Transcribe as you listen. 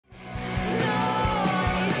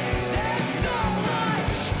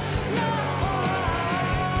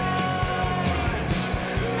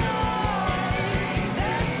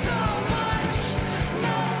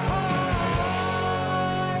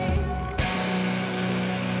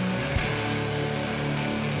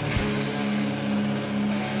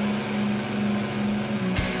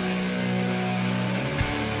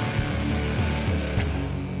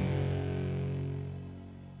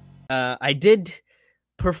I did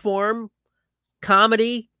perform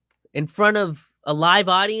comedy in front of a live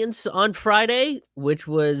audience on Friday, which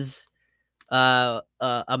was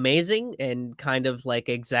amazing and kind of like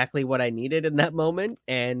exactly what I needed in that moment.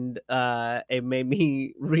 And it made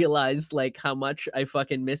me realize like how much I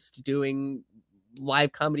fucking missed doing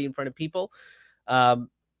live comedy in front of people. Um,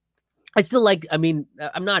 I still like, I mean,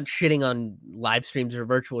 I'm not shitting on live streams or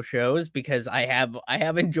virtual shows because I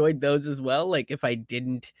have enjoyed those as well. Like if I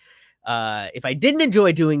didn't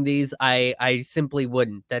enjoy doing these, I simply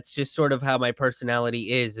wouldn't. That's just sort of how my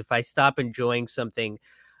personality is. If I stop enjoying something,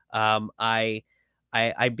 um, I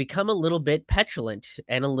I become a little bit petulant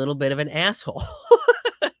and a little bit of an asshole.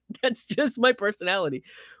 That's just my personality,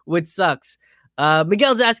 which sucks.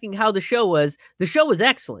 Miguel's asking how the show was. The show was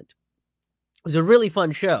excellent. It was a really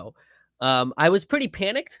fun show. I was pretty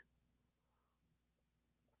panicked,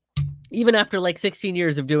 even after like 16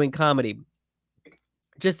 years of doing comedy.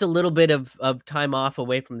 Just a little bit of time off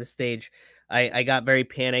away from the stage. I got very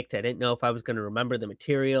panicked. I didn't know if I was going to remember the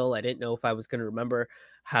material. I didn't know if I was going to remember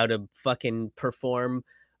how to fucking perform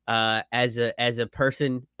as a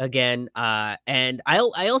person again. And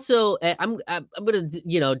I also I'm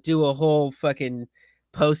gonna do a whole fucking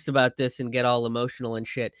post about this and get all emotional and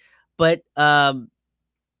shit. But I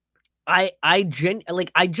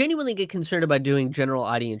genuinely get concerned about doing general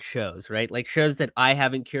audience shows, right? Like shows that I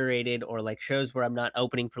haven't curated, or like shows where I'm not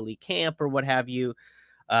opening for Lee Camp or what have you,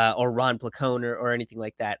 or Ron Placone or anything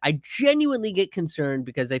like that. I genuinely get concerned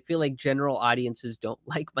because I feel like general audiences don't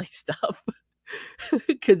like my stuff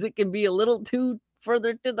because it can be a little too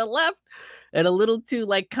further to the left and a little too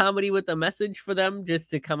like comedy with a message for them just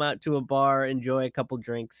to come out to a bar, enjoy a couple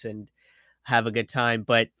drinks, and have a good time.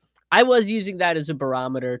 But I was using that as a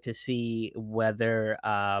barometer to see whether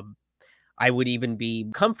I would even be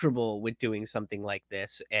comfortable with doing something like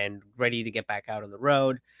this and ready to get back out on the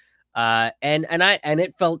road. And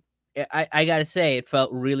it felt, I gotta say, it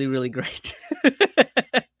felt really, really great.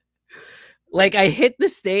 Like I hit the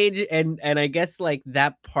stage and I guess like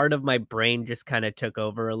that part of my brain just kind of took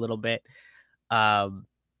over a little bit. Um,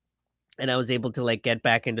 and I was able to like get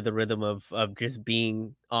back into the rhythm of just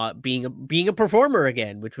being a performer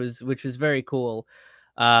again, which was very cool.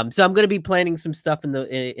 So I'm gonna be planning some stuff in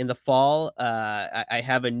the fall. I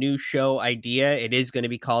have a new show idea. It is going to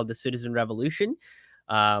be called the Citizen Revolution,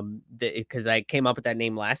 because I came up with that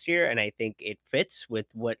name last year, and I think it fits with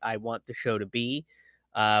what I want the show to be.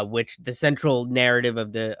 Which the central narrative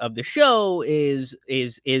of the show is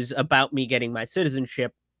about me getting my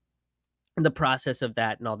citizenship and the process of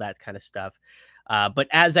that and all that kind of stuff. But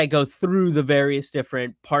as I go through the various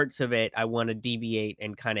different parts of it, I want to deviate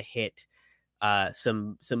and kind of hit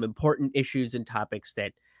some important issues and topics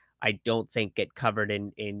that I don't think get covered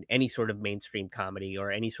in any sort of mainstream comedy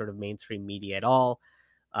or any sort of mainstream media at all.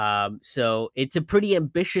 So it's a pretty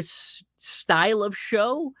ambitious style of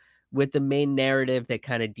show with the main narrative that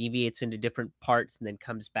kind of deviates into different parts and then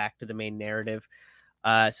comes back to the main narrative.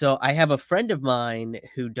 So I have a friend of mine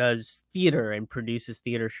who does theater and produces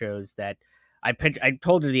theater shows that I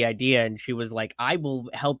told her the idea and she was like, I will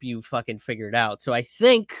help you fucking figure it out. So I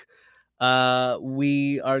think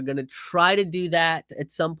we are going to try to do that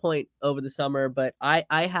at some point over the summer, but I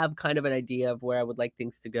have kind of an idea of where I would like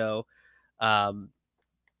things to go.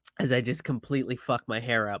 As I just completely fuck my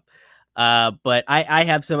hair up. But I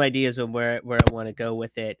have some ideas on where I want to go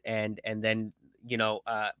with it. And then,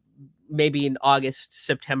 maybe in August,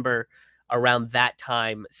 September, around that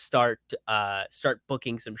time, start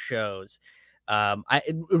booking some shows.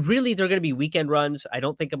 Really, they're going to be weekend runs. I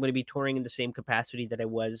don't think I'm going to be touring in the same capacity that I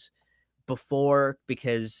was before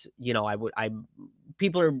because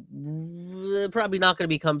people are probably not going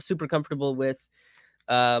to become super comfortable with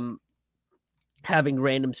having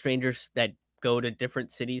random strangers that go to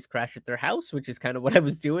different cities crash at their house, which is kind of what I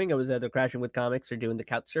was doing. I was either crashing with comics or doing the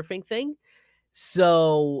couch surfing thing.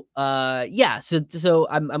 So yeah, so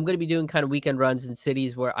I'm going to be doing kind of weekend runs in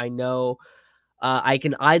cities where I know I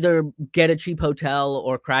can either get a cheap hotel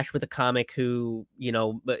or crash with a comic who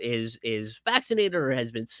is vaccinated or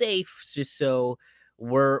has been safe, just so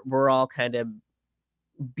we're all kind of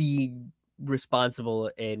being responsible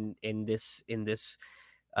in this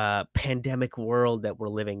pandemic world that we're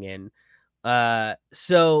living in.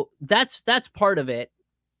 So that's part of it.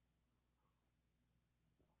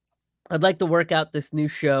 I'd like to work out this new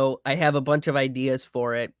show. I have a bunch of ideas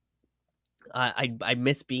for it. I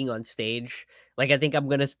miss being on stage. Like I think I'm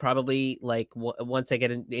gonna probably like once I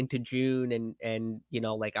get into June and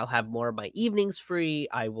like I'll have more of my evenings free.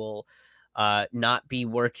 I will not be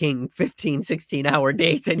working 15, 16 hour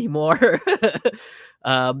days anymore.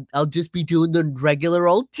 I'll just be doing the regular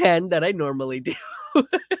old 10 that I normally do.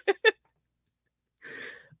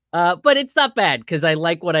 But it's not bad because I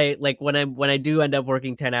like what I like when I do end up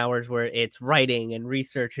working 10 hours where it's writing and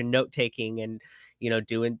research and note taking and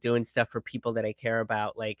doing stuff for people that I care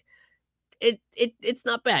about. Like it's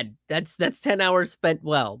not bad. That's 10 hours spent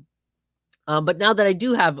well. But now that I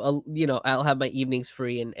do have I'll have my evenings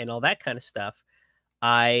free and all that kind of stuff.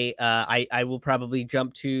 I will probably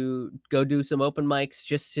jump to go do some open mics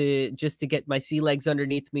just to get my sea legs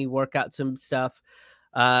underneath me, work out some stuff.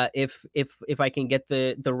 If I can get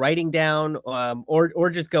the writing down, or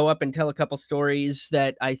just go up and tell a couple stories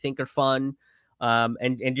that I think are fun,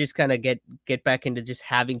 and just kind of get back into just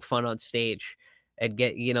having fun on stage and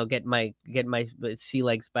get my sea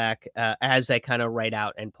legs back as I kind of write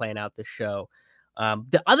out and plan out the show.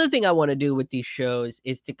 The other thing I want to do with these shows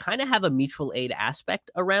is to kind of have a mutual aid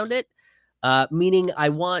aspect around it, meaning I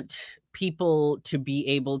want people to be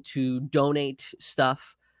able to donate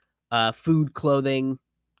stuff, food, clothing,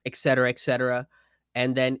 etc., etc.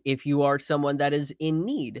 And then if you are someone that is in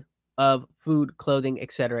need of food, clothing,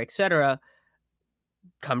 etc., etc.,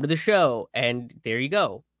 come to the show, and there you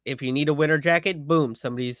go. If you need a winter jacket, boom,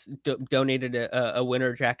 somebody's donated a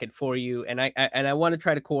winter jacket for you. And I want to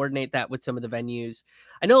try to coordinate that with some of the venues.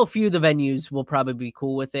 I know a few of the venues will probably be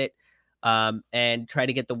cool with it, and try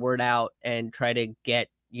to get the word out and try to get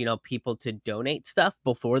people to donate stuff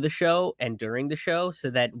before the show and during the show, so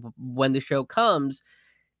that when the show comes,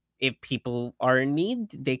 if people are in need,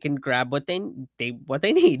 they can grab what they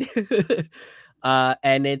need.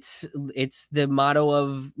 And it's the motto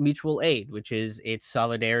of mutual aid, which is it's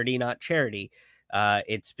solidarity, not charity.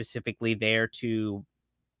 It's specifically there to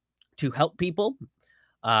help people.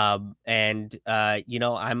 And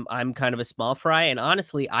I'm kind of a small fry, and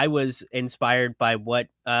honestly, I was inspired by what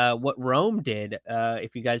Rome did.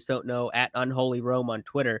 If you guys don't know, at Unholy Rome on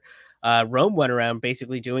Twitter, Rome went around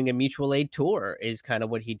basically doing a mutual aid tour, is kind of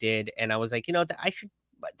what he did. And I was like,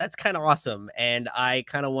 that's kind of awesome, and I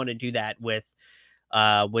kind of want to do that with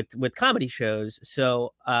comedy shows.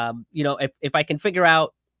 So if I can figure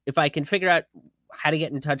out how to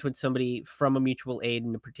get in touch with somebody from a mutual aid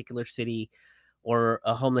in a particular city or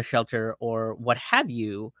a homeless shelter or what have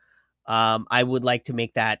you, I would like to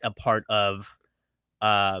make that a part of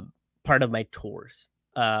my tours,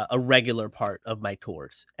 a regular part of my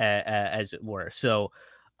tours, as it were. So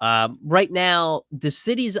right now, the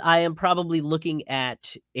cities I am probably looking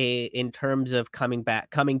at in terms of coming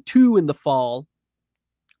to in the fall.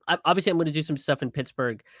 Obviously, I'm going to do some stuff in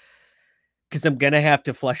Pittsburgh because I'm gonna have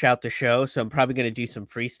to flush out the show, so I'm probably gonna do some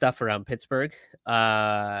free stuff around Pittsburgh.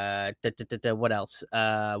 What else?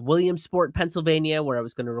 Williamsport, Pennsylvania, where I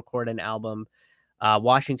was gonna record an album.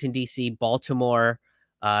 Washington D.C., Baltimore,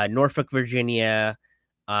 Norfolk, Virginia,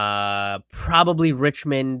 probably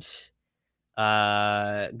Richmond,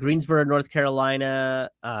 Greensboro, North Carolina.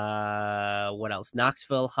 What else?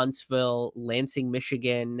 Knoxville, Huntsville, Lansing,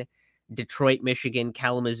 Michigan, Detroit, Michigan,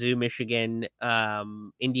 Kalamazoo, Michigan,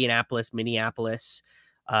 Indianapolis, Minneapolis,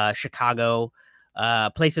 Chicago,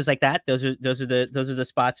 places like that. Those are the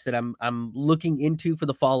spots that I'm looking into for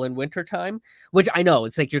the fall and winter time. Which I know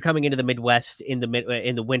it's like you're coming into the Midwest in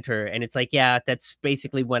the winter, and it's like, yeah, that's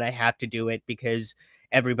basically when I have to do it because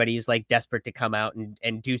everybody is like desperate to come out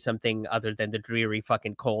and do something other than the dreary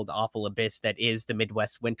fucking cold awful abyss that is the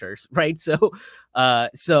Midwest winters, right? So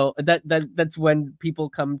that's when people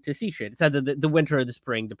come to see shit. It's either the winter or the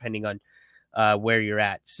spring, depending on where you're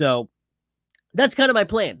at. So that's kind of my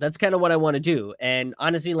plan. That's kind of what I want to do. And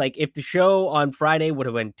honestly, like if the show on Friday would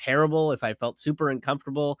have been terrible, if I felt super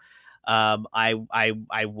uncomfortable, I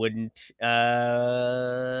wouldn't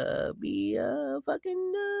be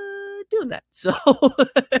fucking doing that. So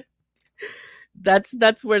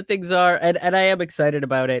that's where things are, and I am excited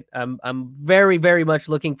about it. I'm very, very much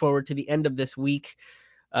looking forward to the end of this week.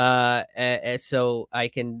 So I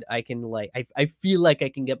can like I feel like I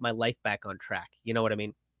can get my life back on track. You know what I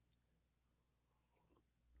mean?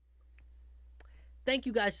 Thank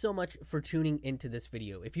you guys so much for tuning into this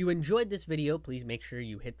video. If you enjoyed this video, please make sure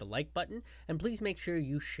you hit the like button, and please make sure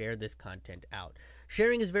you share this content out.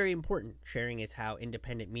 Sharing is very important. Sharing is how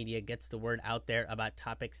independent media gets the word out there about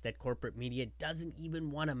topics that corporate media doesn't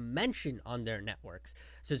even want to mention on their networks.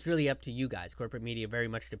 So it's really up to you guys. Corporate media very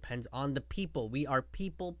much depends on the people. We are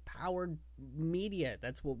people-powered media.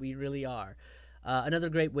 That's what we really are. Another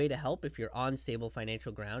great way to help if you're on stable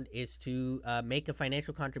financial ground is to make a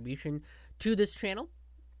financial contribution to this channel.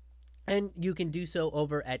 And you can do so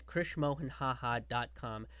over at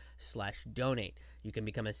krishmohanhaha.com patreon.com/donate. You can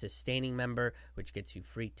become a sustaining member, which gets you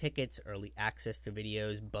free tickets, early access to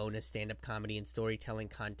videos, bonus stand-up comedy and storytelling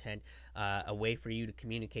content, a way for you to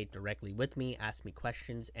communicate directly with me, ask me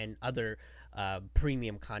questions, and other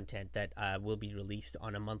premium content that will be released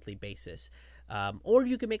on a monthly basis. Or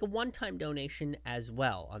you can make a one-time donation as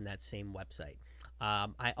well on that same website.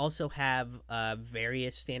 I also have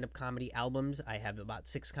various stand-up comedy albums. I have about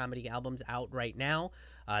 6 comedy albums out right now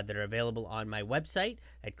that are available on my website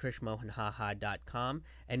at krishmohanhaha.com.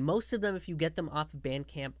 And most of them, if you get them off of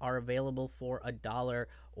Bandcamp, are available for $1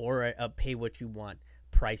 or a pay what you want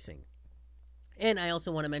pricing. And I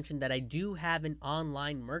also want to mention that I do have an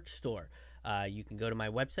online merch store. You can go to my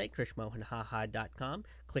website, krishmohanhaha.com,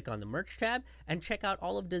 click on the merch tab, and check out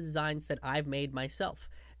all of the designs that I've made myself.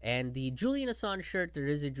 And the Julian Assange shirt, there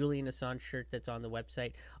is a Julian Assange shirt that's on the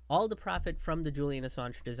website. All the profit from the Julian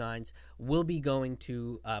Assange designs will be going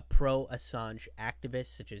to pro-Assange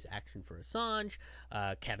activists such as Action for Assange,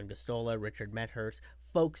 Kevin Gostola, Richard Medhurst,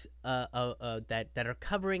 folks that are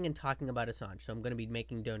covering and talking about Assange. So I'm going to be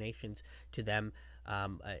making donations to them.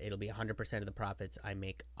 It'll be 100% of the profits I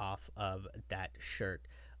make off of that shirt.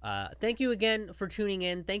 Thank you again for tuning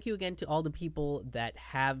in. Thank you again to all the people that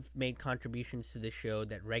have made contributions to this show,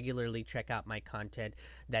 that regularly check out my content,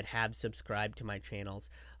 that have subscribed to my channels.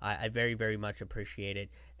 I very, very much appreciate it,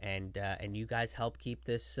 and you guys help keep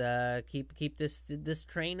this this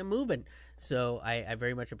train a moving. So I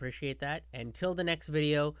very much appreciate that. Until the next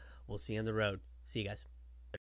video, we'll see you on the road. See you guys.